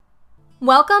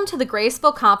Welcome to the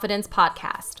Graceful Confidence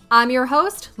Podcast. I'm your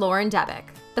host, Lauren Debick,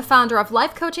 the founder of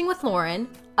Life Coaching with Lauren,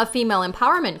 a female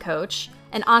empowerment coach,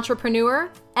 an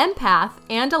entrepreneur, empath,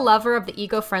 and a lover of the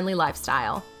eco-friendly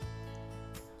lifestyle.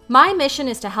 My mission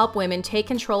is to help women take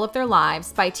control of their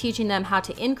lives by teaching them how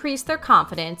to increase their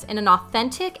confidence in an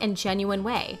authentic and genuine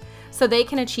way so they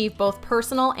can achieve both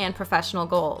personal and professional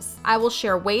goals. I will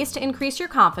share ways to increase your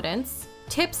confidence,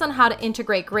 tips on how to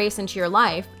integrate grace into your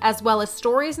life, as well as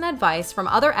stories and advice from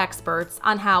other experts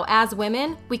on how, as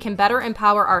women, we can better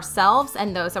empower ourselves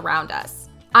and those around us.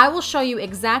 I will show you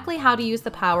exactly how to use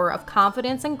the power of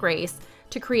confidence and grace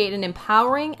to create an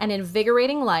empowering and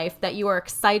invigorating life that you are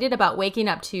excited about waking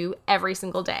up to every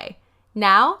single day.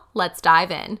 Now, let's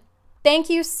dive in.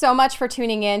 Thank you so much for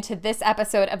tuning in to this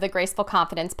episode of the Graceful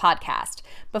Confidence Podcast.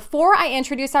 Before I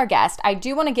introduce our guest, I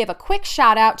do want to give a quick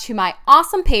shout out to my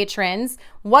awesome patrons,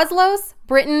 Wuzlos,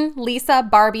 Britton, Lisa,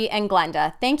 Barbie, and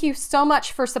Glenda. Thank you so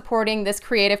much for supporting this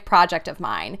creative project of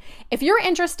mine. If you're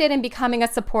interested in becoming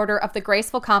a supporter of the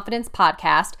Graceful Confidence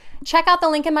Podcast, check out the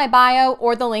link in my bio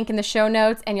or the link in the show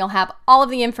notes, and you'll have all of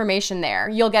the information there.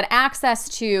 You'll get access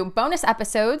to bonus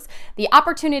episodes, the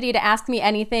opportunity to ask me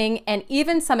anything, and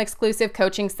even some exclusive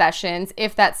coaching sessions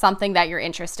if that's something that you're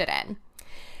interested in.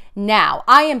 Now,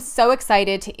 I am so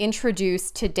excited to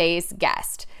introduce today's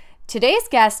guest. Today's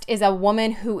guest is a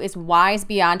woman who is wise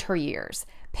beyond her years.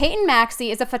 Peyton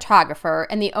Maxey is a photographer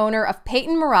and the owner of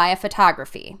Peyton Mariah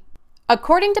Photography.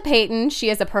 According to Peyton, she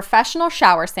is a professional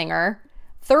shower singer,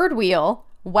 third wheel,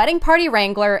 wedding party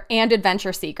wrangler, and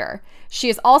adventure seeker. She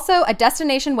is also a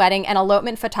destination wedding and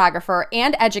elopement photographer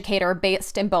and educator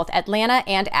based in both Atlanta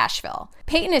and Asheville.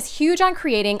 Peyton is huge on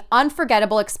creating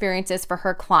unforgettable experiences for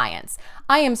her clients.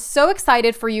 I am so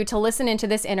excited for you to listen into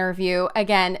this interview.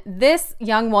 Again, this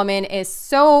young woman is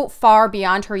so far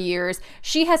beyond her years.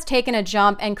 She has taken a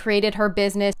jump and created her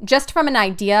business just from an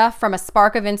idea, from a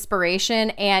spark of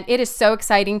inspiration, and it is so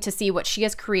exciting to see what she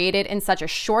has created in such a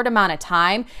short amount of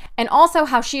time, and also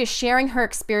how she is sharing her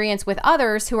experience with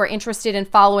others who are interested in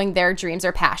following their dreams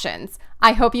or passions.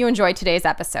 I hope you enjoyed today's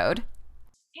episode.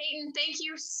 Peyton, thank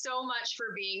you so much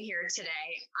for being here today.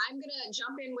 I'm going to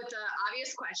jump in with the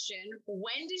obvious question.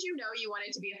 When did you know you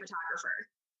wanted to be a photographer?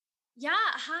 Yeah,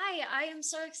 hi. I am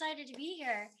so excited to be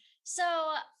here. So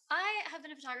I have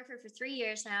been a photographer for 3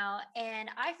 years now, and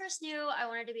I first knew I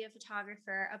wanted to be a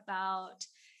photographer about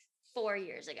 4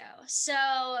 years ago. So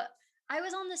I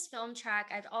was on this film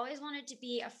track. I've always wanted to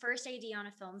be a first AD on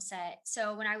a film set.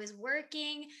 So when I was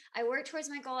working, I worked towards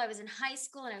my goal. I was in high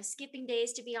school and I was skipping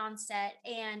days to be on set,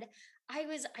 and I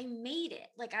made it.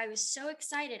 Like, I was so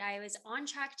excited. I was on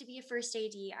track to be a first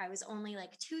AD. I was only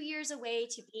like 2 years away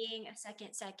to being a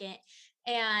second.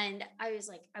 And I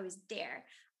was there,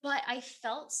 but I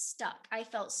felt stuck. I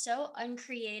felt so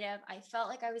uncreative. I felt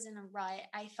like I was in a rut.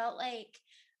 I felt like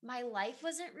my life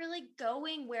wasn't really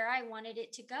going where I wanted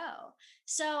it to go.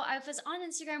 So I was on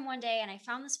Instagram one day and I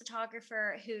found this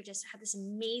photographer who just had this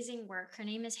amazing work. Her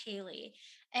name is Haley.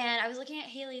 And I was looking at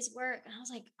Haley's work and I was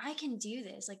like, I can do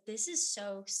this. Like, this is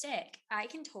so sick. I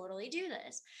can totally do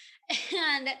this.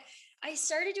 And I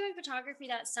started doing photography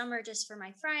that summer just for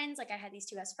my friends. Like, I had these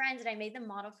two best friends and I made them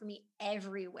model for me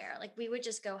everywhere. Like, we would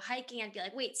just go hiking. I'd be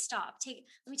like, wait, stop,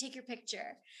 let me take your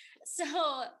picture.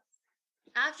 So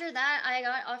after that, I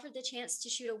got offered the chance to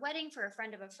shoot a wedding for a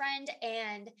friend of a friend.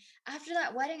 And after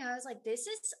that wedding, I was like, this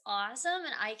is awesome.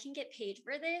 And I can get paid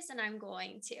for this and I'm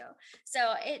going to.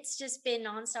 So it's just been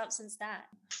nonstop since that.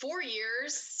 4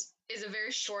 years is a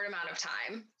very short amount of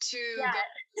time to Yeah.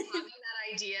 go from having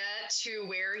that idea to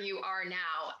where you are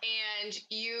now. And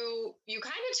you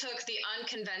kind of took the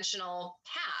unconventional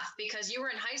path because you were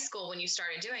in high school when you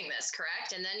started doing this,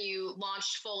 correct? And then you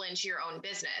launched full into your own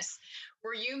business.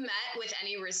 Were you met with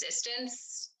any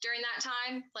resistance during that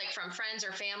time, like from friends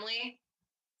or family?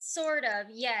 Sort of,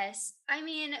 yes. I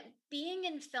mean, being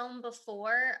in film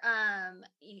before,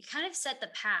 you kind of set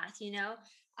the path, you know.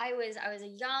 I was a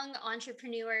young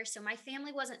entrepreneur, so my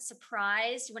family wasn't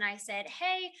surprised when I said,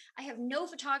 "Hey, I have no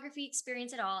photography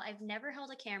experience at all. I've never held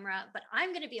a camera, but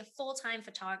I'm going to be a full-time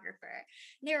photographer."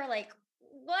 And they were like,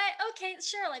 "What? Okay,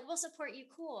 sure. Like, we'll support you.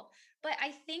 Cool." But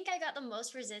I think I got the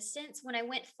most resistance when I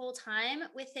went full-time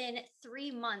within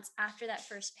 3 months after that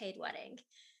first paid wedding.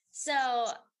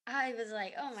 So I was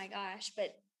like, oh my gosh,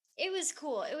 but it was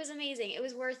cool. It was amazing. It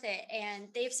was worth it. And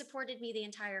they've supported me the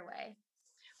entire way.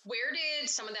 Where did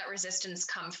some of that resistance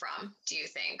come from, do you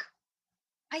think?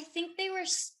 I think they were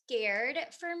scared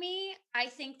for me. I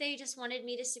think they just wanted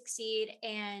me to succeed.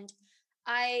 And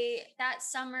that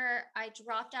summer, I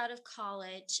dropped out of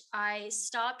college. I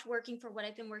stopped working for what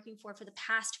I've been working for the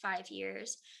past 5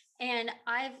 years. And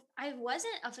I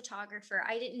wasn't a photographer.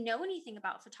 I didn't know anything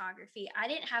about photography. I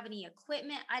didn't have any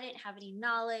equipment. I didn't have any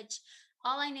knowledge.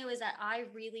 All I knew is that I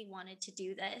really wanted to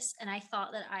do this and I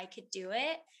thought that I could do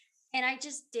it. And I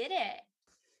just did it.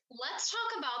 Let's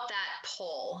talk about that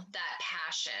pull, that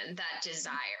passion, that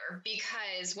desire,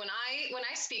 because when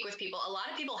I speak with people, a lot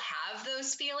of people have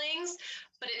those feelings,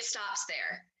 but it stops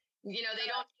there. They don't take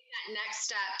that next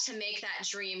step to make that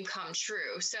dream come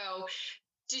true. So,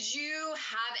 did you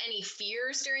have any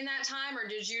fears during that time, or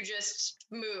did you just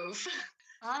move?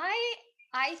 I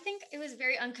I think it was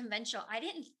very unconventional. I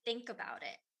didn't think about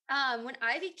it. When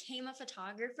I became a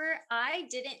photographer, I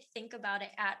didn't think about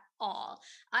it at all.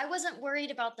 I wasn't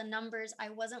worried about the numbers. I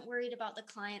wasn't worried about the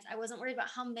clients. I wasn't worried about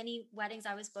how many weddings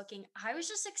I was booking. I was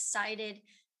just excited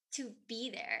to be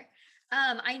there.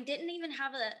 I didn't even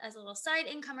have as a little side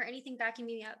income or anything backing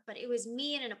me up, but it was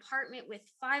me in an apartment with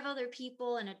five other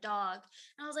people and a dog.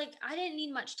 And I was like, I didn't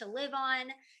need much to live on.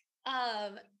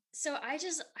 Um, so I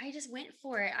just went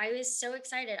for it. I was so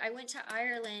excited. I went to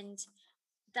Ireland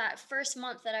that first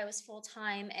month that I was full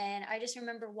time, and I just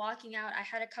remember walking out. I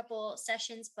had a couple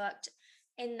sessions booked,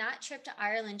 and that trip to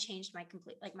Ireland changed my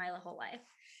whole life.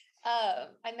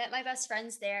 I met my best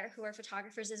friends there who are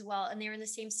photographers as well, and they were in the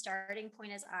same starting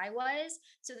point as I was.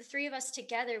 So the three of us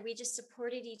together, we just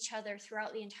supported each other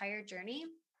throughout the entire journey,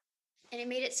 and it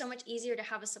made it so much easier to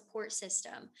have a support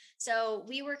system. So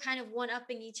we were kind of one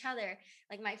upping each other.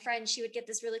 Like my friend, she would get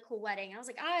this really cool wedding. I was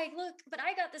like, look, but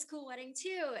I got this cool wedding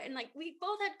too. And like we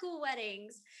both had cool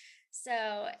weddings.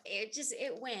 So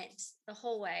it went the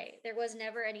whole way. There was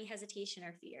never any hesitation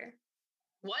or fear.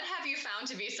 What have you found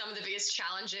to be some of the biggest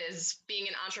challenges being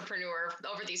an entrepreneur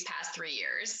over these past 3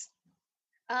 years?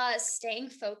 Staying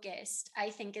focused, I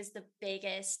think, is the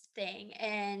biggest thing,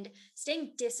 and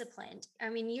staying disciplined. I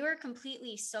mean, you are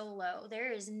completely solo.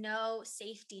 There is no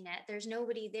safety net. There's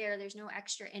nobody there. There's no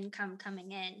extra income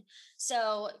coming in.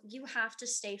 So you have to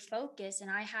stay focused.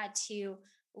 And I had to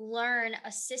learn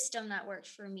a system that worked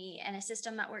for me and a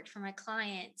system that worked for my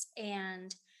clients.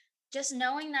 And just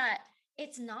knowing that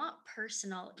it's not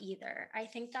personal either. I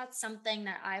think that's something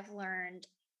that I've learned,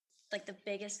 like the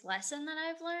biggest lesson that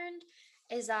I've learned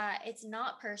is that it's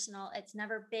not personal. It's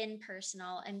never been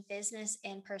personal, and business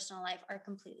and personal life are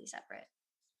completely separate.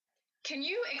 Can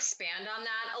you expand on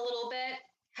that a little bit?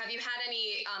 Have you had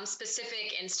any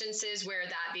specific instances where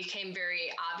that became very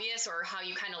obvious, or how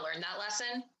you kind of learned that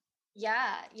lesson?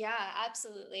 Yeah,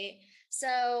 absolutely.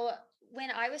 So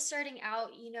when I was starting out,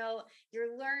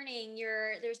 you're learning,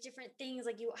 there's different things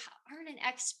like aren't an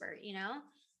expert,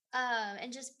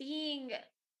 and just being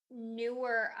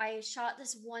newer, I shot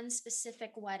this one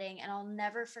specific wedding and I'll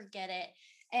never forget it.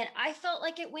 And I felt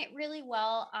like it went really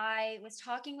well. I was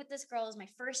talking with this girl, it was my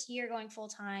first year going full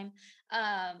time.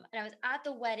 And I was at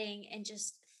the wedding and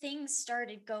just things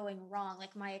started going wrong.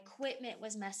 Like my equipment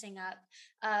was messing up.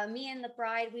 Me and the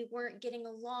bride, we weren't getting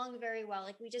along very well.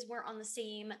 Like we just weren't on the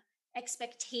same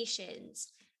expectations.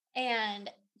 And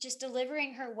just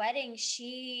delivering her wedding,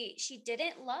 she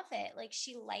didn't love it. Like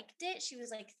she liked it, she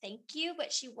was like thank you,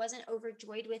 but she wasn't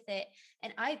overjoyed with it.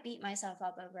 And I beat myself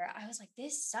up over it. I was like,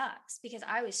 this sucks, because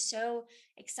I was so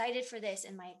excited for this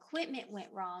and my equipment went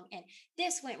wrong and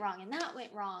this went wrong and that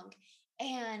went wrong.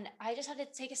 And I just had to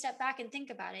take a step back and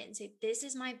think about it and say, this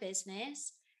is my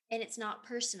business and it's not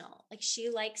personal. Like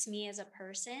she likes me as a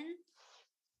person,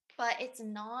 but it's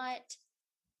not,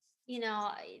 you know,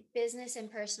 business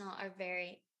and personal are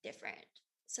very different.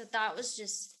 So that was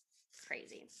just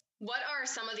crazy. What are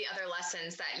some of the other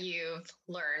lessons that you've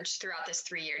learned throughout this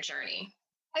 3-year journey?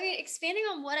 I mean, expanding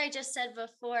on what I just said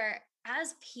before,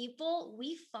 as people,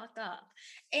 we fuck up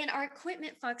and our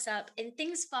equipment fucks up and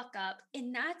things fuck up,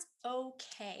 and that's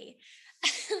okay.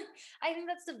 I think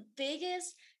that's the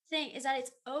biggest thing, is that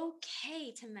it's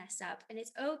okay to mess up and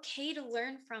it's okay to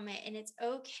learn from it. And it's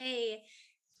okay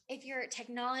if your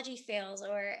technology fails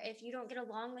or if you don't get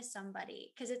along with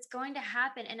somebody, because it's going to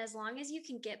happen. And as long as you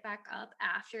can get back up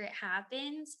after it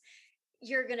happens,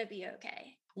 you're going to be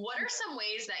okay. What are some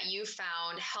ways that you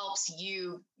found helps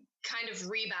you kind of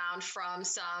rebound from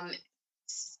some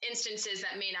instances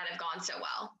that may not have gone so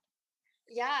well?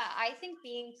 Yeah, I think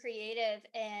being creative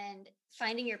and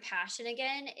finding your passion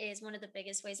again is one of the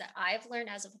biggest ways that I've learned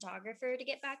as a photographer to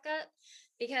get back up.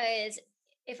 Because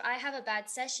if I have a bad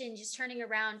session, just turning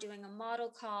around, doing a model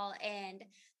call and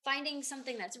finding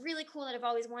something that's really cool that I've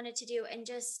always wanted to do, and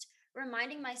just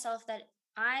reminding myself that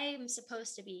I'm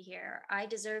supposed to be here. I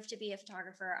deserve to be a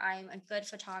photographer. I'm a good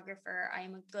photographer. I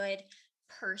am a good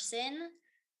person.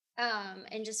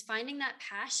 And just finding that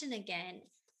passion again.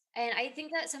 And I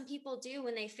think that some people do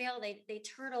when they fail, they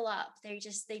turtle up.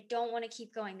 They don't want to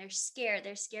keep going. They're scared.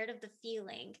 They're scared of the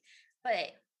feeling.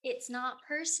 But it's not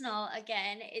personal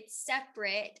again. It's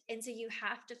separate. And so you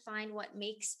have to find what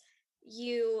makes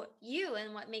you you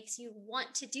and what makes you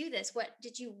want to do this. What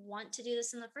did you want to do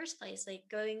this in the first place? Like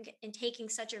going and taking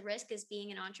such a risk as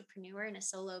being an entrepreneur in a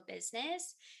solo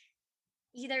business.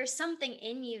 There's something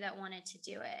in you that wanted to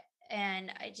do it.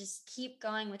 And I just keep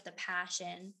going with the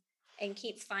passion and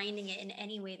keep finding it in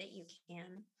any way that you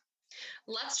can.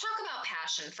 Let's talk about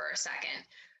passion for a second.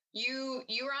 You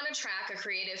were on a track, a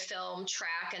creative film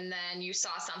track, and then you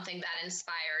saw something that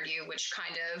inspired you, which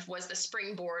kind of was the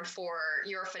springboard for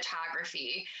your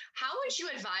photography. How would you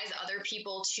advise other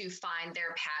people to find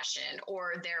their passion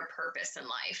or their purpose in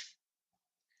life?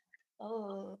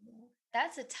 Oh,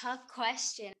 that's a tough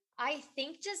question. I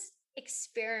think just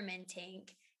experimenting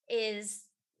is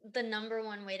the number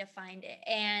one way to find it,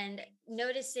 and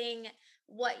noticing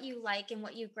what you like and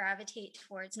what you gravitate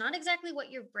towards, not exactly what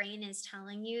your brain is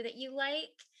telling you that you like.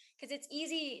 Because it's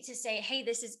easy to say, hey,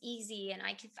 this is easy and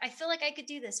I feel like I could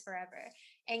do this forever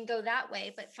and go that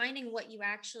way. But finding what you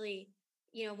actually,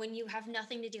 when you have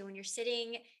nothing to do, when you're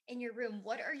sitting in your room,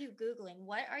 what are you Googling?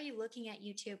 What are you looking at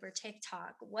YouTube or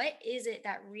TikTok? What is it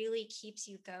that really keeps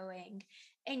you going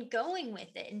and going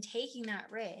with it and taking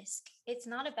that risk? It's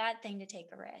not a bad thing to take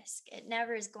a risk. It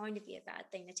never is going to be a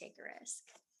bad thing to take a risk.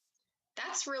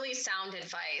 That's really sound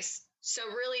advice. So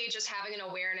really just having an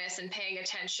awareness and paying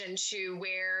attention to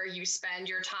where you spend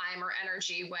your time or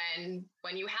energy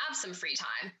when you have some free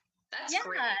time. That's Yeah.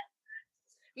 great.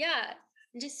 Yeah.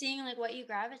 And just seeing like what you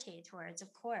gravitate towards,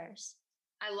 of course.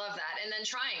 I love that. And then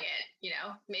trying it,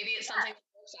 maybe it's something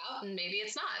that works out and maybe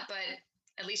it's not, but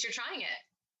at least you're trying it.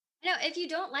 If you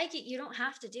don't like it, you don't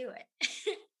have to do it.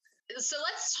 So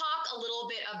let's talk a little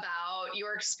bit about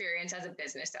your experience as a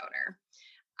business owner.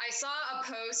 I saw a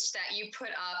post that you put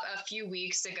up a few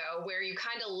weeks ago where you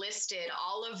kind of listed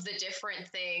all of the different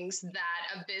things that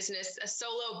a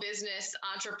solo business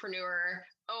entrepreneur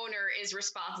owner is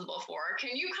responsible for.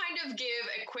 Can you kind of give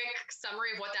a quick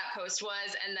summary of what that post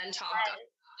was and then talk about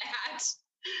that?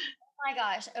 Oh my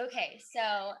gosh. Okay.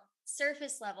 So,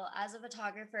 surface level, as a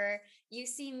photographer, you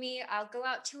see me, I'll go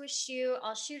out to a shoot,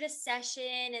 I'll shoot a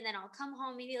session, and then I'll come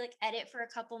home, maybe like edit for a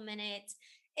couple minutes.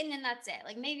 And then that's it.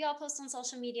 Like maybe I'll post on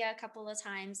social media a couple of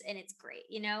times and it's great.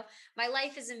 My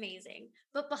life is amazing.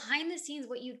 But behind the scenes,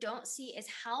 what you don't see is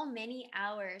how many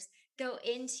hours go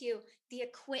into the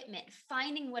equipment,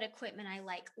 finding what equipment I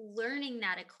like, learning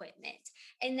that equipment.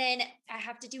 And then I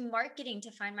have to do marketing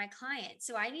to find my clients.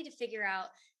 So I need to figure out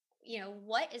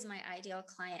what is my ideal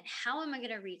client? How am I going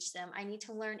to reach them? I need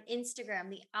to learn Instagram,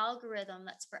 the algorithm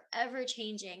that's forever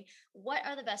changing. What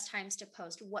are the best times to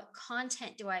post? What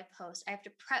content do I post? I have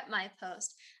to prep my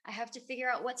post. I have to figure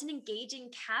out what's an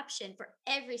engaging caption for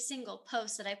every single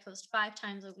post that I post 5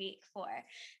 times a week for.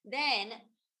 Then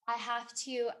I have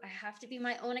to be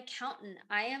my own accountant.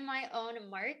 I am my own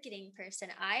marketing person.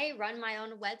 I run my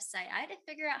own website. I had to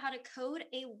figure out how to code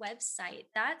a website.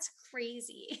 That's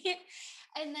crazy.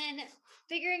 And then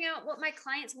figuring out what my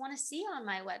clients want to see on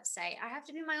my website. I have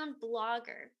to be my own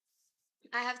blogger.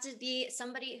 I have to be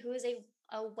somebody who is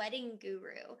a wedding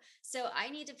guru. So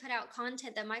I need to put out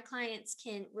content that my clients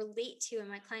can relate to and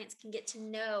my clients can get to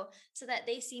know so that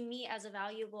they see me as a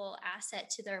valuable asset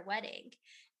to their wedding.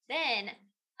 Then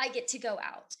I get to go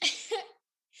out.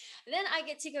 Then I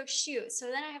get to go shoot. So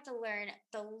then I have to learn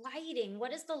the lighting.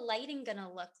 What is the lighting going to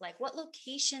look like? What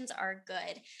locations are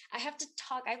good? I have to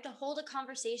talk, I have to hold a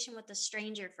conversation with a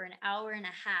stranger for an hour and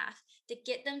a half to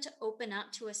get them to open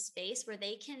up to a space where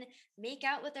they can make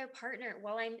out with their partner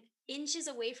while I'm inches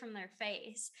away from their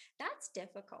face. That's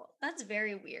difficult. That's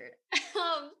very weird.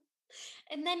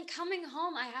 And then coming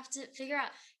home, I have to figure out,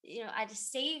 I just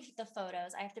save the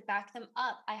photos. I have to back them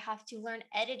up. I have to learn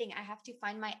editing. I have to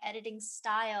find my editing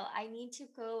style. I need to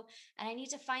go and I need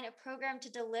to find a program to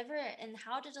deliver it and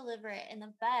how to deliver it and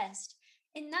the best.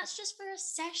 And that's just for a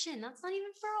session. That's not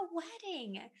even for a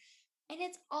wedding. And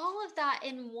it's all of that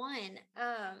in one.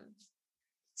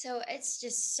 So it's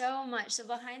just so much. So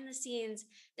behind the scenes,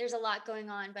 there's a lot going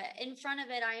on, but in front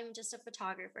of it, I am just a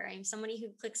photographer. I'm somebody who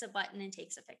clicks a button and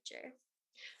takes a picture.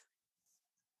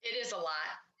 It is a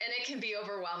lot, and it can be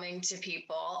overwhelming to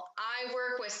people. I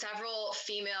work with several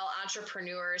female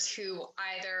entrepreneurs who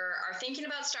either are thinking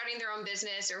about starting their own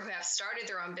business or who have started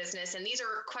their own business. And these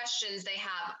are questions they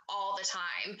have all the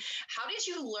time. How did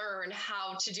you learn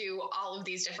how to do all of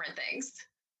these different things?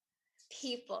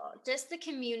 People, just the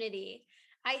community.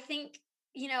 I think,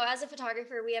 as a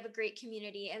photographer, we have a great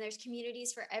community, and there's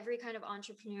communities for every kind of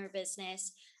entrepreneur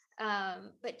business.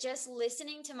 But just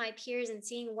listening to my peers and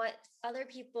seeing what other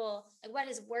people, like what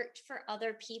has worked for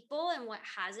other people and what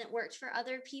hasn't worked for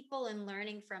other people, and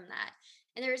learning from that.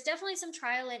 And there was definitely some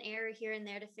trial and error here and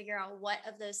there to figure out what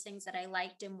of those things that I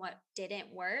liked and what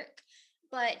didn't work.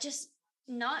 But just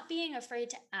not being afraid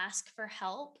to ask for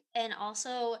help, and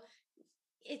also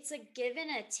it's a give and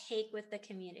a take with the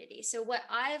community. So what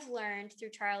I've learned through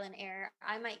trial and error,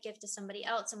 I might give to somebody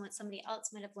else, and what somebody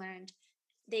else might have learned,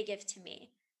 they give to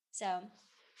me. So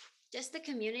just the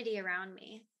community around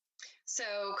me. So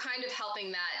kind of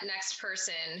helping that next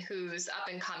person who's up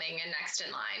and coming and next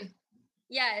in line.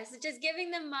 Yes, just giving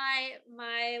them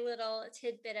my little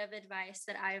tidbit of advice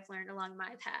that I've learned along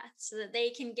my path so that they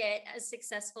can get as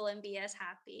successful and be as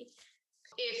happy.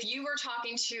 If you were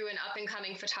talking to an up and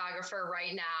coming photographer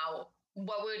right now,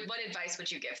 what advice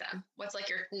would you give them? What's like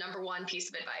your number one piece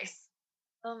of advice?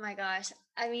 Oh my gosh.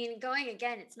 I mean, going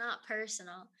again, it's not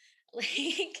personal.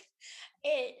 Like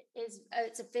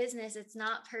it's a business, it's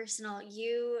not personal.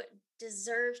 You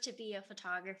deserve to be a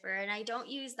photographer, and I don't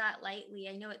use that lightly.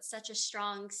 I know it's such a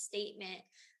strong statement,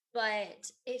 but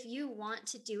if you want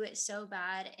to do it so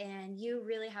bad and you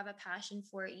really have a passion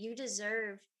for it, you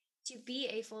deserve to be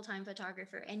a full-time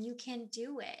photographer, and you can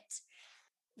do it.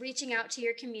 Reaching out to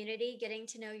your community, getting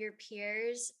to know your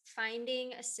peers,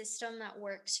 finding a system that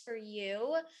works for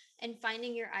you, and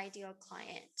finding your ideal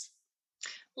client.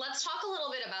 Let's talk a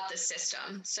little bit about the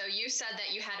system. So you said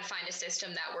that you had to find a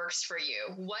system that works for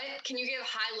you. What can you give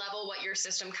high level what your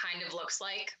system kind of looks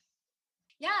like?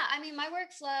 Yeah, I mean, my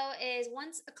workflow is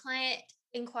once a client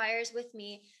inquires with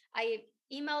me, I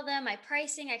email them my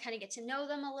pricing. I kind of get to know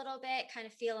them a little bit, kind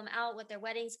of feel them out, what their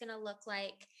wedding's going to look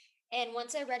like. And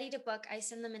once they're ready to book, I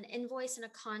send them an invoice and a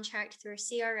contract through a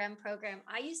CRM program.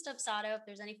 I use Dubsado if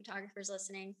there's any photographers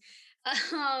listening.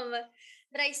 Um,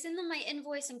 but I send them my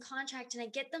invoice and contract, and I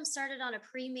get them started on a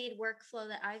pre-made workflow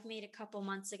that I've made a couple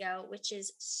months ago, which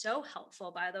is so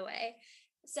helpful, by the way.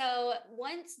 So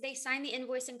once they sign the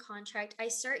invoice and contract, I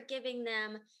start giving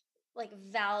them like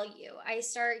value. I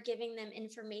start giving them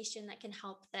information that can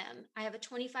help them. I have a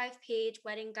 25-page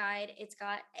wedding guide. It's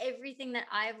got everything that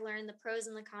I've learned, the pros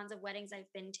and the cons of weddings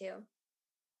I've been to.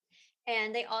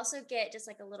 And they also get just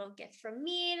like a little gift from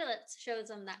me that shows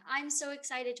them that I'm so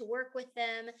excited to work with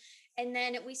them. And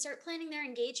then we start planning their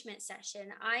engagement session.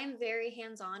 I'm very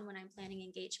hands-on when I'm planning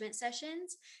engagement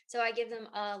sessions. So I give them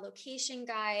a location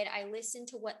guide. I listen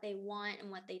to what they want and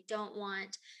what they don't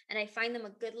want. And I find them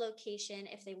a good location.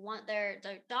 If they want their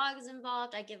dogs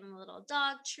involved, I give them little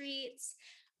dog treats.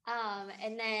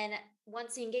 And then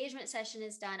once the engagement session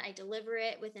is done, I deliver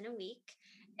it within a week.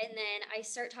 And then I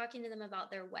start talking to them about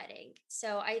their wedding.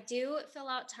 So I do fill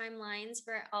out timelines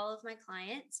for all of my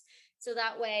clients. So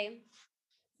that way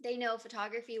they know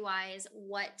photography wise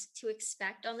what to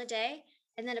expect on the day.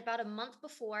 And then about a month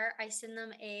before, I send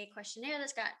them a questionnaire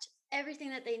that's got everything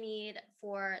that they need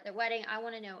for their wedding. I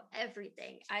want to know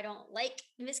everything. I don't like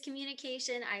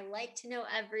miscommunication. I like to know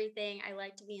everything. I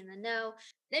like to be in the know.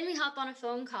 Then we hop on a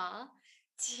phone call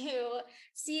to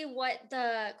see what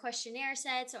the questionnaire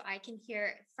said, so I can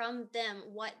hear from them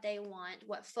what they want,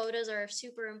 what photos are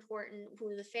super important,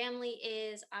 who the family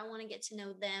is. I want to get to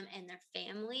know them and their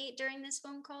family during this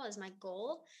phone call is my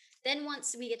goal. Then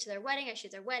once we get to their wedding, I shoot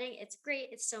their wedding. It's great.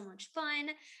 It's so much fun.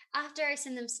 After, I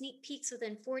send them sneak peeks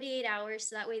within 48 hours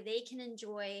so that way they can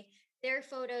enjoy their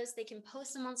photos. They can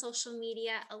post them on social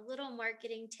media. A little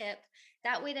marketing tip.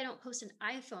 That way they don't post an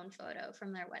iPhone photo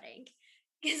from their wedding,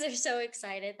 because they're so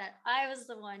excited that I was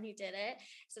the one who did it.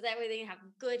 So that way they can have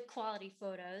good quality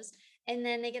photos. And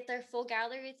then they get their full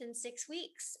gallery within 6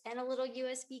 weeks, and a little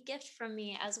USB gift from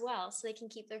me as well. So they can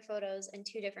keep their photos in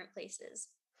 2 different places.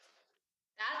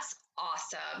 That's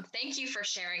awesome. Thank you for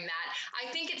sharing that.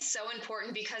 I think it's so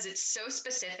important because it's so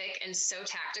specific and so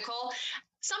tactical.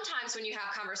 Sometimes when you have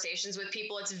conversations with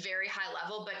people, it's very high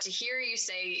level, but to hear you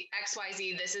say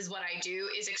XYZ, this is what I do,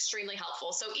 is extremely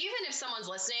helpful. So even if someone's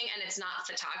listening and it's not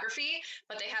photography,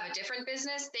 but they have a different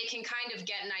business, they can kind of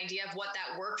get an idea of what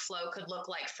that workflow could look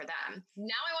like for them.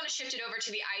 Now I want to shift it over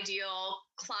to the ideal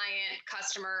client,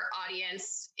 customer,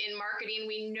 audience. In marketing,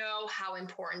 we know how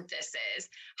important this is.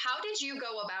 How did you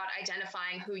go about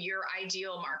identifying who your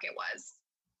ideal market was?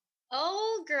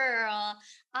 Oh, girl,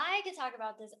 I could talk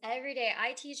about this every day.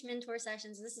 I teach mentor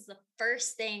sessions. This is the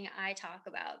first thing I talk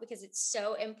about because it's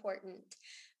so important.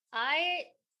 I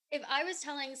if I was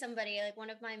telling somebody, like one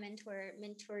of my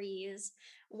mentorees,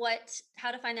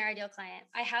 how to find their ideal client,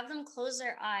 I have them close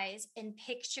their eyes and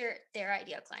picture their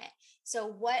ideal client. So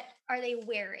what are they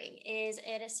wearing? Is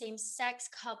it a same sex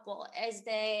couple? Is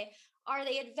they Are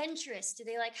they adventurous? Do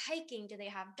they like hiking? Do they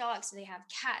have dogs? Do they have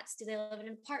cats? Do they live in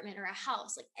an apartment or a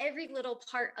house? Like every little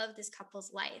part of this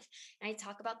couple's life. And I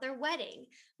talk about their wedding.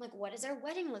 I'm like, what does their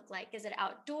wedding look like? Is it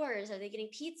outdoors? Are they getting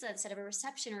pizza instead of a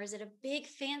reception? Or is it a big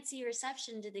fancy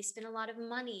reception? Did they spend a lot of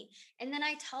money? And then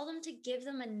I tell them to give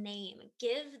them a name.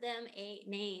 Give them a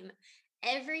name.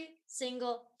 Every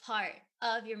single part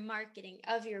of your marketing,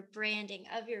 of your branding,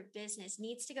 of your business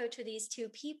needs to go to these two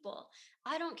people.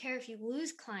 I don't care if you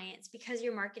lose clients because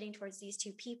you're marketing towards these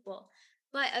two people,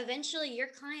 but eventually your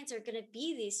clients are going to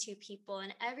be these two people,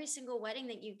 and every single wedding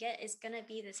that you get is going to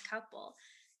be this couple.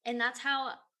 And that's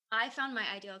how I found my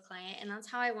ideal client, and that's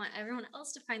how I want everyone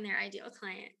else to find their ideal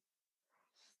client.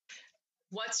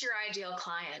 What's your ideal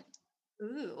client?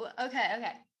 Ooh, okay.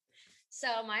 So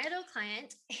my ideal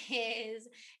client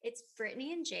it's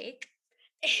Brittany and Jake,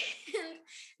 and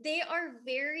they are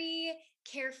very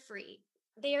carefree.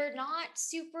 They are not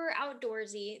super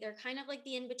outdoorsy. They're kind of like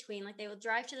the in between. Like they will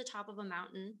drive to the top of a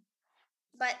mountain,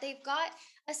 but they've got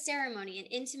a ceremony, an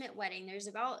intimate wedding. There's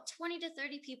about 20 to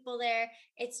 30 people there.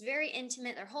 It's very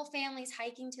intimate. Their whole family's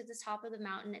hiking to the top of the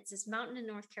mountain. It's this mountain in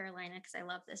North Carolina because I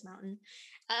love this mountain.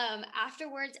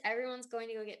 Afterwards, everyone's going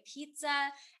to go get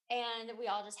pizza and we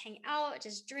all just hang out,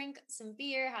 just drink some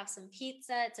beer, have some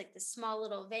pizza. It's like this small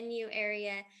little venue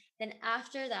area. Then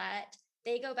after that,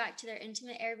 they go back to their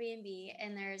intimate Airbnb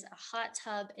and there's a hot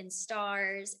tub and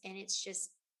stars and it's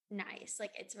just nice.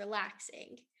 Like it's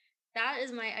relaxing. That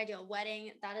is my ideal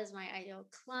wedding. That is my ideal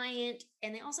client.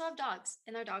 And they also have dogs,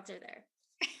 and their dogs are there.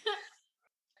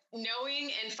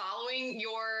 Knowing and following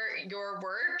your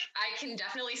work, I can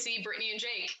definitely see Brittany and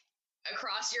Jake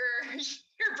across your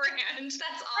brand.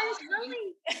 That's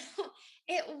awesome.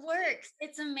 It works.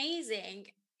 It's amazing.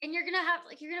 And you're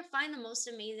gonna find the most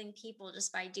amazing people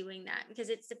just by doing that, because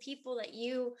it's the people that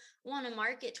you want to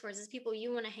market towards, it's people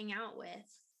you want to hang out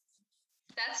with.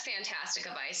 That's fantastic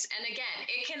advice. And again,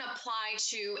 it can apply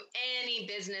to any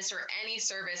business or any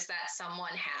service that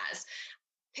someone has.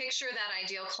 Picture that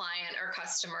ideal client or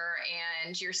customer,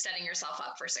 and you're setting yourself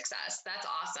up for success. That's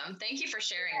awesome. Thank you for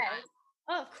sharing that.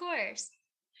 Oh, of course.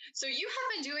 So you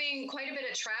have been doing quite a bit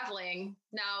of traveling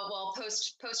now, well,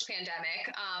 post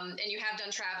pandemic, and you have done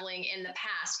traveling in the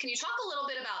past. Can you talk a little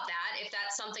bit about that? If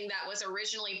that's something that was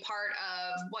originally part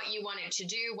of what you wanted to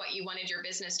do, what you wanted your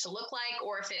business to look like,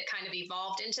 or if it kind of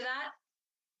evolved into that?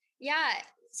 Yeah.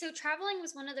 So traveling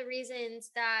was one of the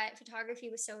reasons that photography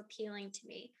was so appealing to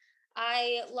me.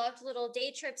 I loved little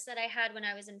day trips that I had when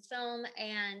I was in film,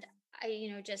 and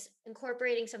just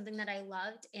incorporating something that I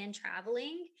loved and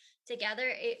traveling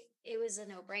together, it was a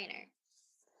no-brainer.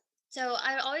 So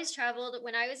I always traveled.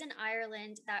 When I was in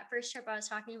Ireland, that first trip I was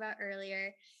talking about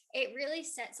earlier, it really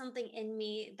set something in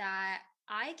me that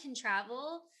I can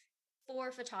travel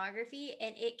for photography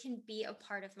and it can be a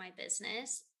part of my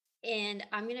business. And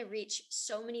I'm going to reach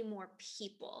so many more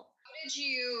people. How did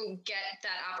you get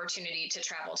that opportunity to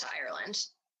travel to Ireland?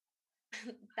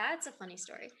 That's a funny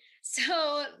story.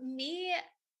 So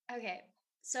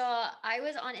so I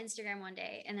was on Instagram one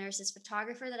day and there's this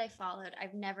photographer that I followed.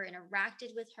 I've never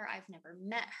interacted with her. I've never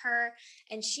met her.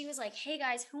 And she was like, hey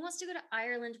guys, who wants to go to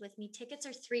Ireland with me? Tickets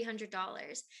are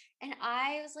 $300. And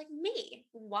I was like, me,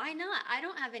 why not? I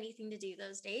don't have anything to do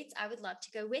those dates. I would love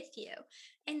to go with you.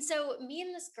 And so me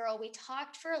and this girl, we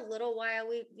talked for a little while.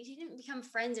 We didn't become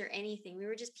friends or anything. We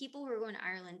were just people who were going to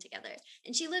Ireland together.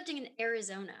 And she lived in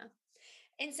Arizona.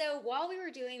 And so while we were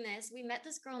doing this, we met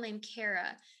this girl named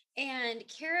Kara. And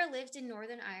Kara lived in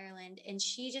Northern Ireland and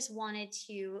she just wanted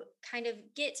to kind of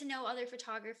get to know other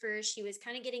photographers. She was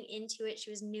kind of getting into it. She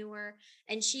was newer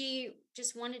and she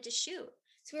just wanted to shoot.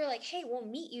 So we were like, hey, we'll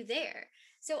meet you there.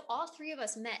 So all three of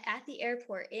us met at the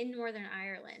airport in Northern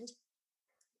Ireland.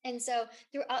 And so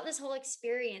throughout this whole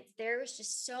experience, there was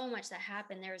just so much that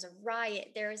happened. There was a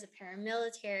riot, there was a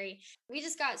paramilitary. We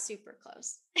just got super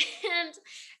close. And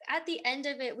at the end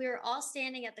of it, we were all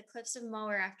standing at the Cliffs of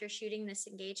Moher after shooting this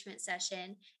engagement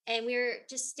session. And we were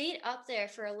just stayed up there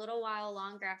for a little while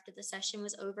longer after the session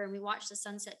was over. And we watched the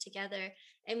sunset together.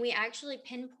 And we actually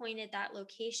pinpointed that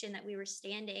location that we were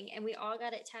standing. And we all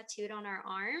got it tattooed on our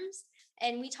arms.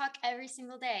 And we talk every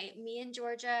single day. Me in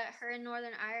Georgia, her in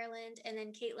Northern Ireland, and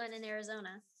then Caitlin in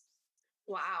Arizona.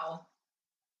 Wow.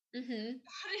 Mm-hmm.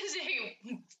 That is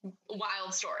a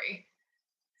wild story.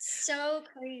 So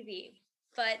crazy.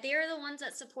 But they are the ones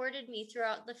that supported me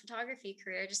throughout the photography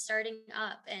career, just starting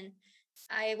up. And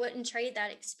I wouldn't trade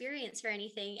that experience for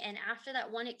anything. And after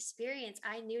that one experience,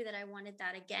 I knew that I wanted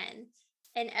that again.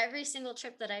 And every single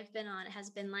trip that I've been on has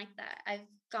been like that. I've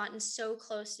gotten so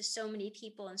close to so many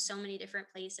people in so many different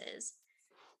places.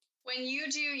 When you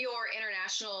do your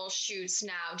international shoots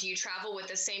now, do you travel with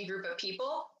the same group of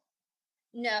people?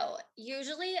 No,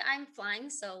 usually I'm flying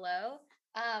solo.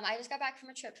 I just got back from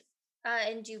a trip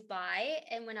in Dubai,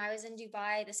 and when I was in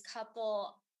Dubai,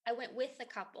 I went with a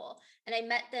couple, and I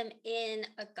met them in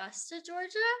Augusta,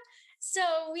 Georgia.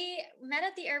 So we met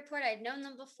at the airport. I'd known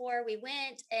them before. We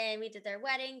went and we did their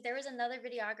wedding. There was another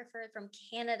videographer from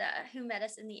Canada who met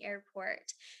us in the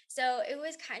airport. So it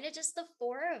was kind of just the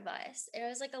four of us. And it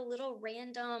was like a little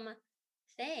random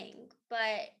thing, but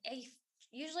I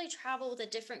usually travel with a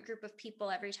different group of people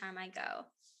every time I go.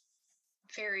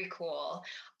 Very cool.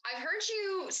 I've heard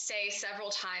you say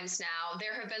several times now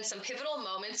there have been some pivotal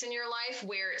moments in your life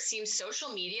where it seems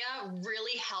social media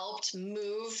really helped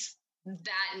move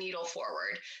that needle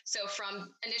forward. So,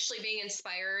 from initially being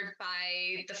inspired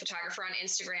by the photographer on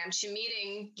Instagram to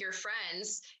meeting your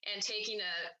friends and taking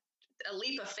a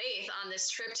leap of faith on this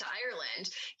trip to Ireland,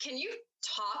 can you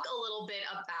talk a little bit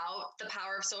about the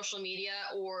power of social media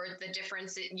or the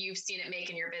difference that you've seen it make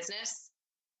in your business?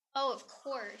 Oh, of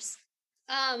course.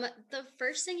 The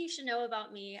first thing you should know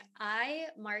about me, I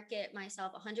market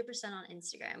myself 100% on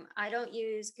Instagram. I don't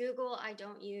use Google, I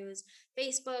don't use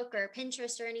Facebook or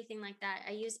Pinterest or anything like that.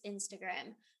 I use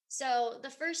Instagram. So, the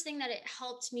first thing that it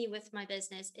helped me with my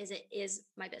business is it is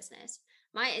my business.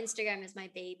 My Instagram is my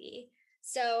baby.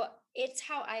 So, it's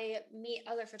how I meet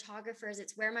other photographers.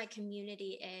 It's where my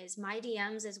community is. My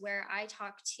DMs is where I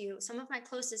talk to some of my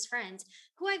closest friends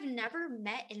who I've never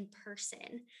met in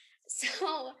person.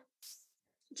 So,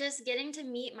 just getting to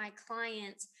meet my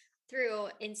clients through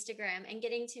Instagram and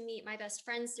getting to meet my best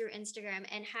friends through Instagram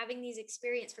and having these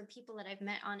experience from people that I've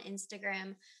met on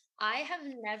Instagram. I have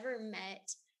never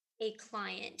met a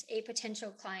client, a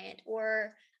potential client,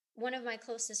 or one of my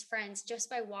closest friends just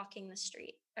by walking the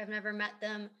street. I've never met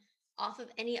them off of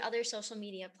any other social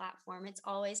media platform. It's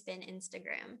always been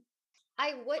Instagram.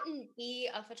 I wouldn't be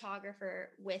a photographer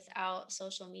without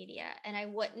social media, and I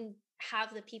wouldn't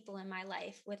have the people in my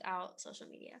life without social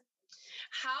media.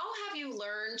 How have you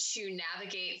learned to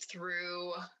navigate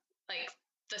through like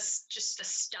just the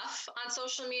stuff on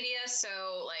social media? So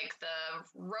like the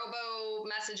robo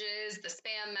messages, the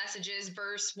spam messages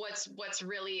versus what's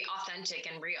really authentic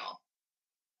and real.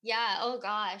 Yeah, oh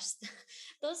gosh.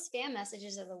 Those spam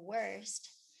messages are the worst.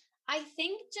 I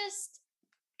think just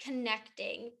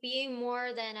connecting, being more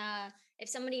than if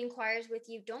somebody inquires with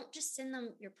you, don't just send them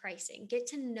your pricing. Get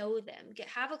to know them,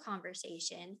 have a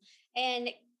conversation and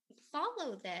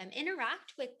follow them,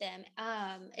 interact with them.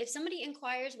 If somebody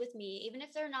inquires with me, even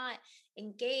if they're not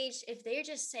engaged, if they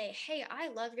just say, "Hey, I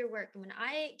love your work, and when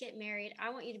I get married, I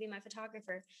want you to be my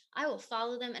photographer," I will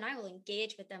follow them and I will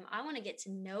engage with them. I want to get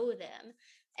to know them.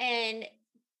 And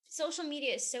social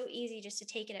media is so easy just to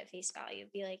take it at face value.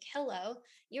 Be like, "Hello,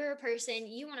 you're a person,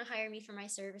 you want to hire me for my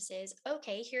services.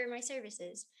 Okay, here are my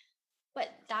services." But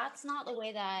that's not the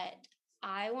way that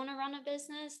I want to run a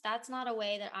business. That's not a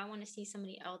way that I want to see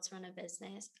somebody else run a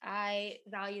business. I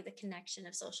value the connection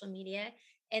of social media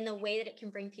and the way that it can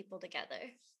bring people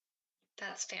together.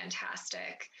 That's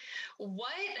fantastic.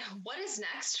 What what is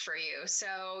next for you?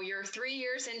 So you're 3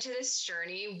 years into this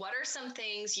journey. What are some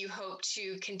things you hope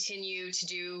to continue to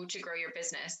do to grow your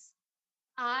business?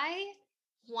 I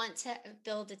want to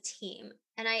build a team,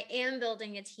 and I am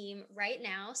building a team right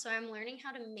now. So I'm learning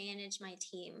how to manage my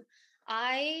team.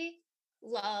 I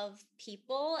love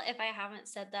people, if I haven't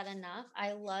said that enough.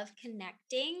 I love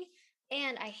connecting,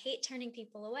 and I hate turning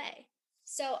people away.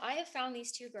 So I have found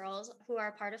these two girls who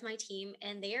are part of my team,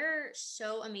 and they're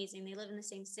so amazing. They live in the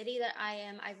same city that I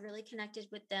am. I've really connected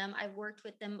with them, I've worked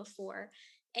with them before.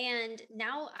 And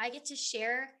now I get to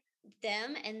share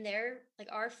them and their like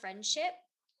our friendship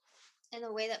and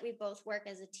the way that we both work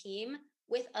as a team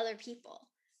with other people.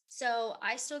 So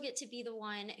I still get to be the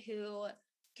one who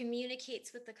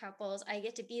communicates with the couples. I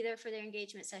get to be there for their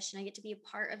engagement session. I get to be a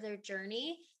part of their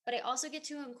journey, but I also get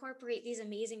to incorporate these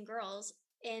amazing girls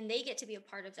and they get to be a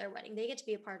part of their wedding. They get to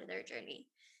be a part of their journey.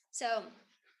 So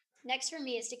next for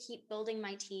me is to keep building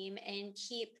my team and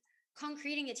keep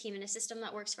concreting a team and a system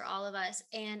that works for all of us.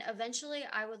 And eventually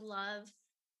I would love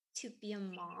to be a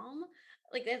mom.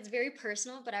 Like that's very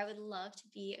personal, but I would love to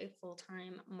be a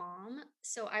full-time mom.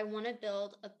 So I want to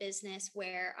build a business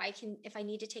where I can, if I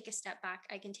need to take a step back,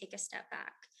 I can take a step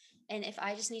back. And if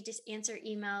I just need to answer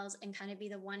emails and kind of be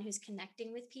the one who's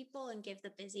connecting with people and give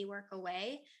the busy work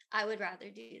away, I would rather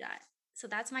do that. So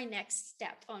that's my next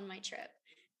step on my trip.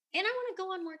 And I want to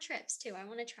go on more trips too. I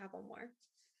want to travel more.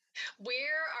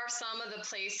 Where are some of the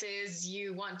places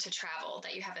you want to travel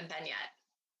that you haven't been yet?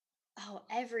 Oh,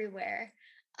 everywhere.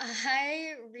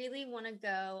 I really want to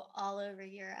go all over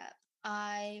Europe.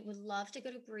 I would love to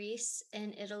go to Greece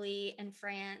and Italy and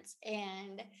France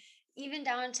and even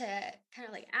down to kind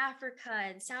of like Africa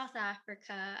and South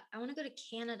Africa. I want to go to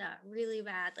Canada really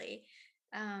badly.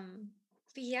 Um,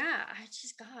 but yeah, I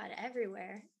just, God,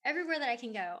 everywhere that I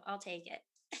can go, I'll take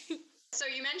it. So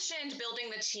you mentioned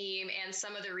building the team and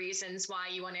some of the reasons why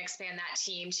you want to expand that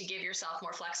team to give yourself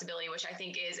more flexibility, which I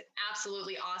think is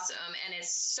absolutely awesome. And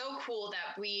it's so cool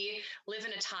that we live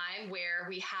in a time where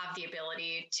we have the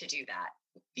ability to do that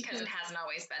because it hasn't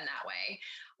always been that way.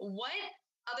 What,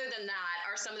 other than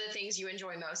that, are some of the things you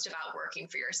enjoy most about working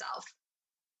for yourself?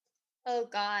 Oh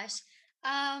gosh.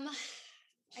 I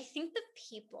think the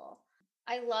people.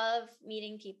 I love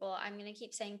meeting people. I'm going to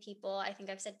keep saying people. I think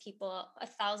I've said people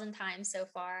 1,000 times so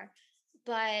far,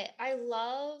 but I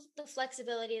love the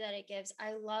flexibility that it gives.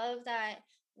 I love that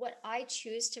what I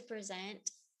choose to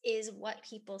present is what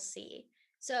people see.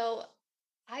 So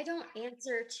I don't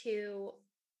answer to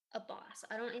a boss.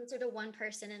 I don't answer to one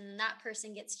person and that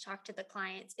person gets to talk to the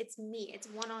clients. It's me. It's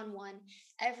one-on-one.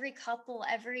 Every couple,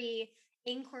 every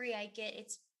inquiry I get,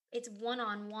 it's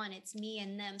one-on-one. It's me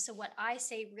and them. So what I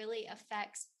say really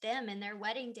affects them and their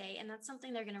wedding day, and that's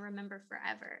something they're going to remember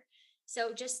forever.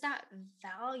 So just that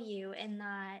value and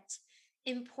that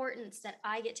importance that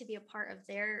I get to be a part of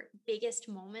their biggest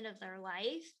moment of their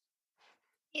life,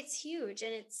 it's huge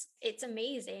and it's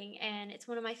amazing, and it's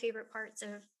one of my favorite parts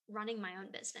of running my own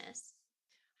business.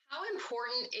 How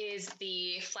important is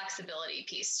the flexibility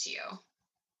piece to you?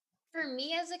 For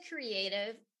me as a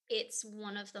creative, it's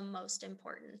one of the most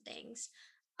important things.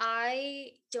 I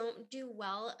don't do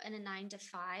well in a 9 to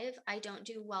 5. I don't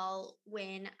do well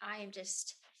when I'm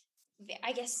just,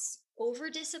 I guess, over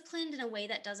disciplined in a way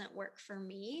that doesn't work for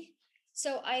me.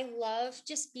 So I love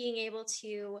just being able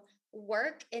to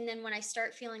work. And then when I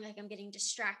start feeling like I'm getting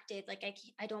distracted, like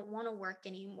I don't want to work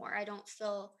anymore. I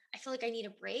feel like I need a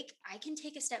break. I can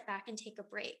take a step back and take a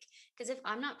break. Because if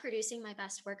I'm not producing my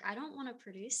best work, I don't want to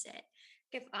produce it.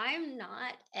 If I'm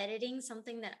not editing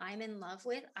something that I'm in love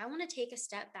with, I want to take a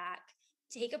step back,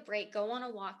 take a break, go on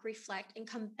a walk, reflect, and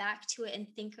come back to it and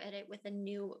think at it with a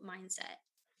new mindset.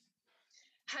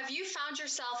 Have you found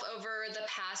yourself over the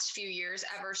past few years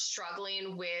ever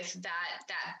struggling with that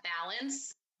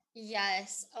balance?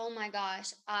 Yes. Oh my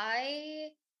gosh.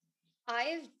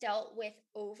 I've dealt with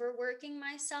overworking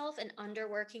myself and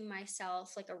underworking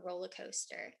myself like a roller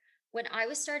coaster. When I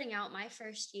was starting out my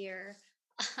first year,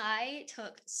 I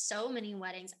took so many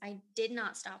weddings. I did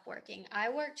not stop working. I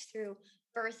worked through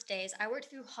birthdays, I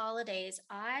worked through holidays.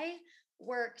 I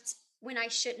worked when I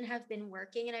shouldn't have been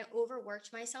working, and I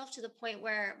overworked myself to the point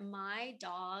where my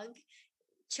dog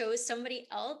chose somebody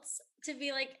else to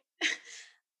be like,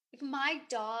 like my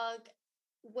dog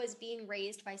was being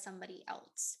raised by somebody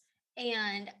else.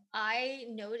 And I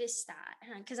noticed that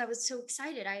because I was so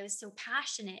excited. I was so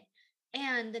passionate.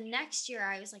 And the next year,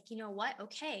 I was like, you know what?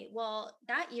 Okay, well,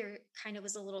 that year kind of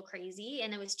was a little crazy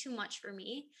and it was too much for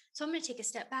me. So I'm going to take a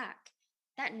step back.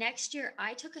 That next year,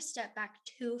 I took a step back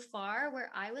too far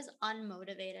where I was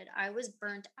unmotivated. I was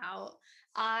burnt out.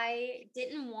 I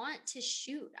didn't want to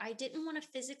shoot. I didn't want to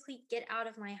physically get out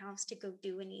of my house to go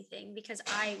do anything because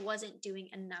I wasn't doing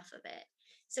enough of it.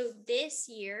 So this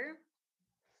year,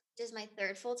 which is my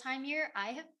third full-time year, I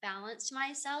have balanced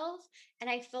myself and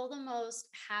I feel the most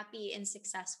happy and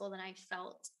successful that I've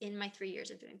felt in my 3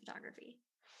 years of doing photography.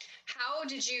 How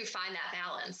did you find that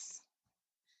balance?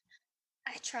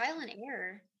 I trial and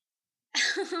error.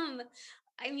 um,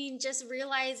 I mean, just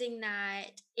realizing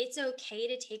that it's okay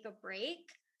to take a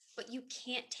break, but you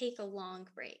can't take a long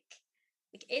break.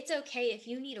 Like it's okay if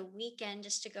you need a weekend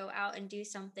just to go out and do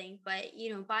something, but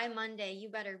by Monday you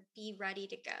better be ready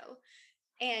to go.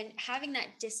 And having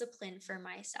that discipline for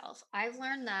myself, I've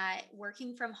learned that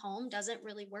working from home doesn't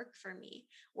really work for me.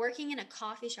 Working in a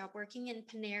coffee shop, working in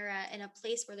Panera, in a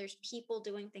place where there's people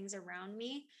doing things around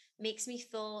me makes me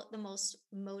feel the most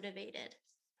motivated.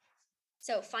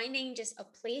 So finding just a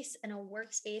place and a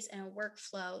workspace and a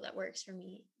workflow that works for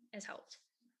me has helped.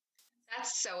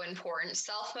 That's so important.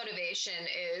 Self-motivation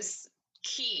is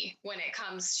key when it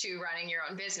comes to running your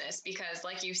own business because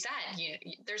like you said,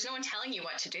 there's no one telling you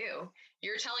what to do.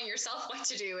 You're telling yourself what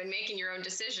to do and making your own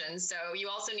decisions. So you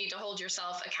also need to hold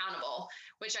yourself accountable,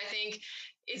 which I think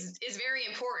is very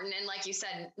important. And like you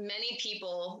said, many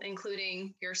people,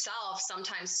 including yourself,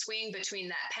 sometimes swing between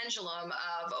that pendulum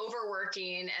of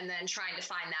overworking and then trying to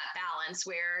find that balance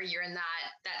where you're in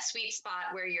that sweet spot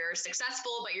where you're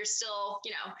successful, but you're still,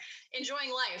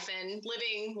 enjoying life and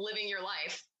living your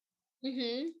life.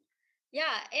 Mm-hmm.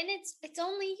 Yeah, and it's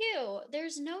only you.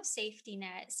 There's no safety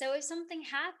net. So if something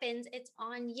happens, it's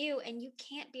on you and you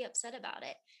can't be upset about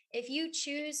it. If you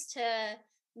choose to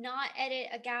not edit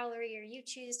a gallery or you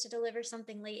choose to deliver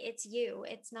something late. It's you,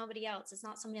 it's nobody else. It's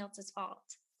not somebody else's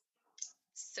fault.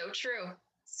 So true.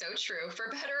 So true. For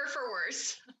better or for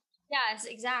worse. Yes,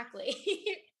 exactly.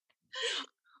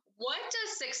 What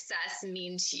does success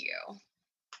mean to you?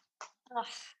 Oh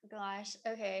gosh.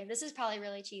 Okay. This is probably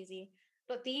really cheesy,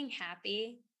 but being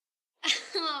happy.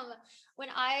 When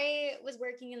I was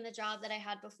working in the job that I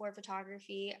had before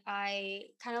photography, I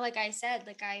kind of like I said,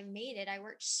 like I made it. I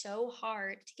worked so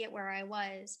hard to get where I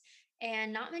was,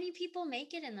 and not many people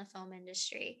make it in the film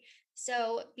industry.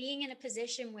 So, being in a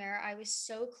position where I was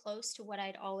so close to what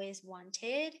I'd always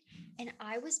wanted, and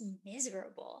I was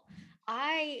miserable.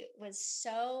 I was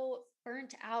so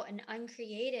burnt out and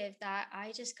uncreative that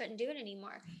I just couldn't do it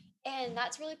anymore. And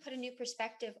that's really put a new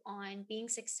perspective on being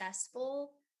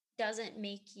successful doesn't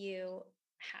make you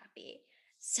happy.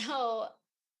 So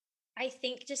I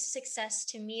think just success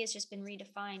to me has just been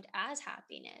redefined as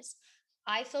happiness.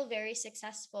 I feel very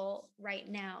successful right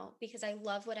now because I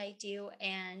love what I do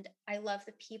and I love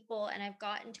the people. And I've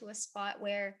gotten to a spot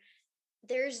where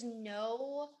there's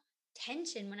no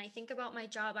tension. When I think about my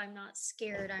job, I'm not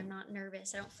scared. I'm not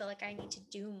nervous. I don't feel like I need to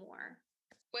do more.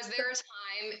 Was there a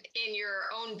time in your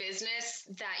own business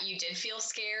that you did feel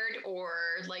scared or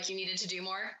like you needed to do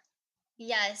more?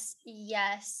 Yes,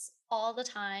 yes, all the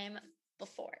time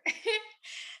before.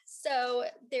 So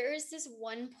there's this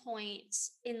one point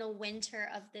in the winter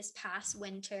of this past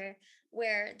winter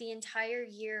where the entire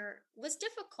year was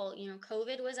difficult. You know,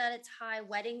 COVID was at its high,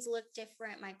 weddings looked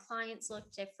different, my clients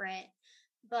looked different,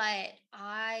 but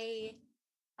I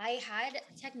had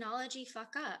technology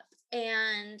fuck up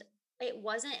and it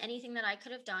wasn't anything that I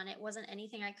could have done. It wasn't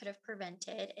anything I could have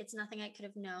prevented. It's nothing I could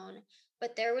have known.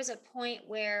 But there was a point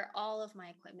where all of my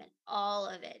equipment, all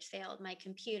of it failed. My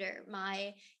computer,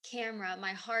 my camera,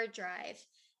 my hard drive,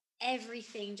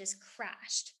 everything just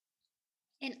crashed.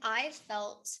 And I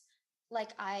felt like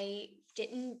I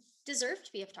didn't deserve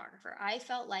to be a photographer. I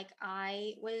felt like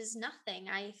I was nothing.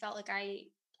 I felt like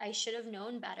I should have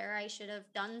known better. I should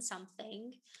have done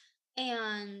something.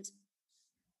 And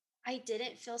I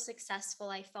didn't feel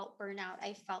successful. I felt burnout.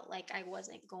 I felt like I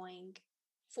wasn't going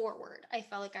forward. I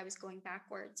felt like I was going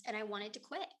backwards and I wanted to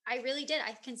quit. I really did.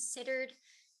 I considered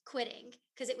quitting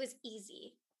because it was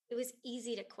easy. It was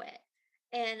easy to quit.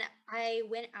 And I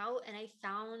went out and I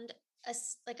found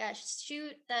like a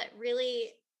shoot that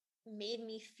really made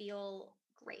me feel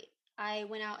great. I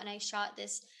went out and I shot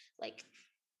this like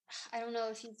I don't know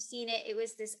if you've seen it. It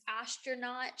was this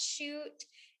astronaut shoot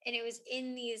and it was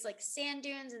in these like sand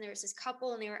dunes and there was this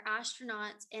couple and they were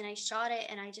astronauts and I shot it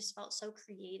and I just felt so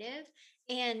creative.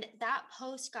 And that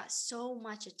post got so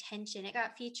much attention. It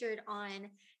got featured on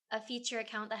a feature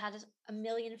account that had a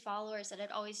million followers that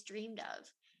I'd always dreamed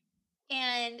of.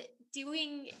 And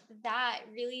doing that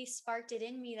really sparked it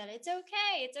in me that it's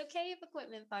okay. It's okay if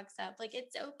equipment fucks up. Like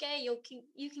it's okay.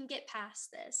 You can get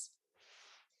past this.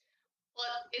 Well,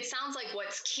 it sounds like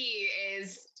what's key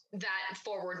is that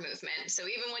forward movement. So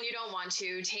even when you don't want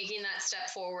to, taking that step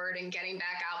forward and getting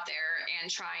back out there and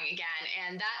trying again.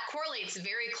 And that correlates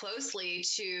very closely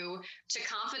to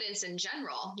confidence in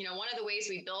general. You know, one of the ways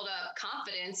we build up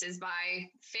confidence is by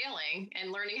failing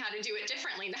and learning how to do it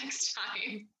differently next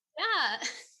time. Yeah.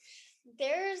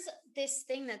 There's this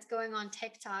thing that's going on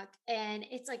TikTok, and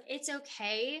it's like, it's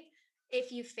okay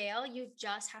if you fail, you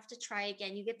just have to try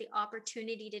again. You get the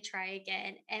opportunity to try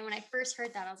again. And when I first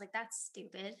heard that, I was like, that's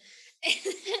stupid. I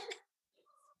was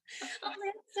like,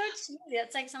 that's so cheesy.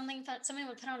 That's like something somebody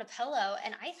would put on a pillow.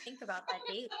 And I think about that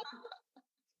daily.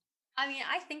 I mean,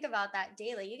 I think about that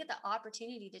daily. You get the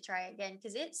opportunity to try again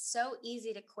because it's so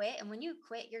easy to quit. And when you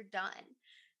quit, you're done.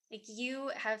 Like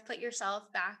you have put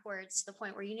yourself backwards to the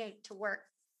point where you need to work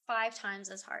 5 times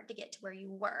as hard to get to where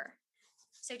you were.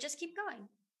 So just keep going.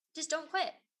 Just don't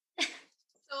quit.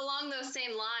 So along those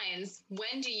same lines,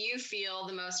 when do you feel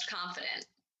the most confident?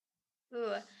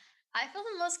 Ooh, I feel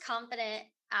the most confident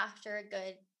after a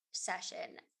good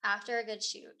session, after a good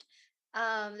shoot.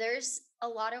 There's a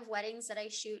lot of weddings that I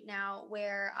shoot now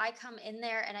where I come in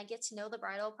there and I get to know the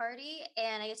bridal party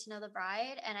and I get to know the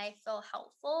bride and I feel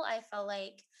helpful. I feel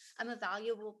like I'm a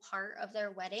valuable part of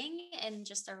their wedding and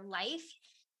just their life.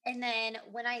 And then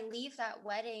when I leave that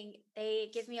wedding,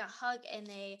 they give me a hug and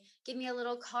they give me a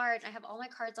little card. I have all my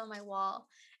cards on my wall.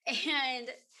 And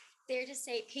they're just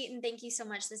say, Peyton, thank you so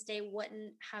much. This day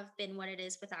wouldn't have been what it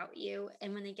is without you.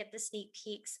 And when they get the sneak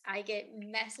peeks, I get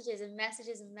messages and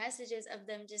messages and messages of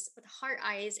them just with heart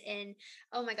eyes. And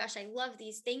oh my gosh, I love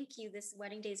these. Thank you. This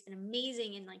wedding day has been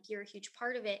amazing. And like you're a huge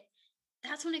part of it.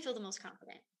 That's when I feel the most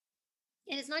confident.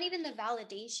 And it's not even the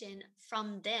validation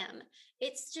from them.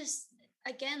 It's just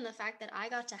again, the fact that I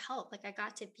got to help, like I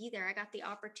got to be there, I got the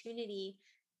opportunity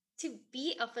to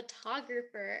be a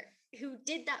photographer who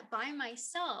did that by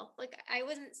myself. Like I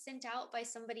wasn't sent out by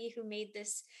somebody who made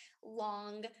this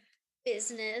long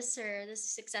business or this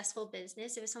successful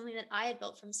business. It was something that I had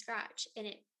built from scratch, and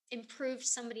it improved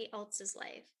somebody else's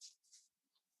life.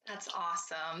 That's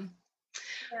awesome.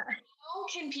 Yeah. How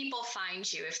can people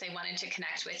find you if they wanted to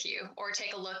connect with you or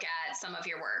take a look at some of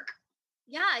your work?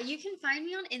 Yeah, you can find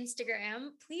me on Instagram.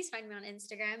 Please find me on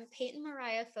Instagram, Peyton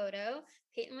Mariah Photo,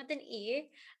 Peyton with an E.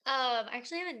 I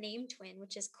actually have a name twin,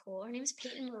 which is cool. Her name's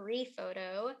Peyton Marie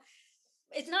Photo.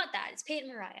 It's not that, it's Peyton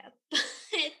Mariah. But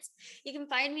you can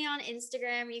find me on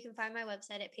Instagram. You can find my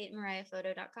website at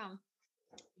PeytonMariahPhoto.com.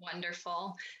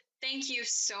 Wonderful. Thank you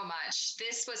so much.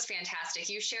 This was fantastic.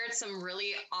 You shared some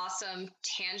really awesome,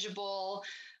 tangible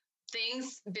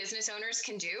things business owners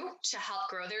can do to help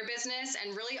grow their business,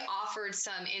 and really offered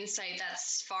some insight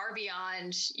that's far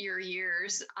beyond your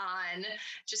years on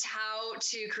just how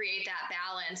to create that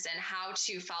balance and how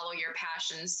to follow your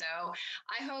passion. So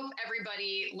I hope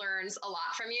everybody learns a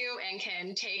lot from you and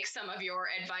can take some of your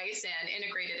advice and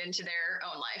integrate it into their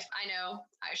own life. I know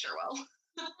I sure will.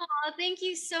 Oh, thank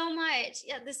you so much.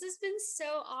 Yeah, this has been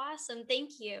so awesome.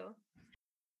 Thank you.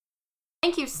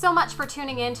 Thank you so much for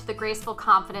tuning in to the Graceful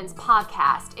Confidence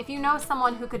podcast. If you know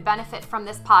someone who could benefit from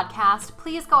this podcast,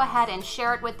 please go ahead and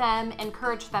share it with them.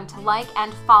 Encourage them to like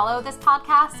and follow this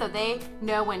podcast so they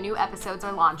know when new episodes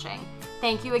are launching.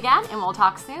 Thank you again, and we'll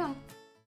talk soon.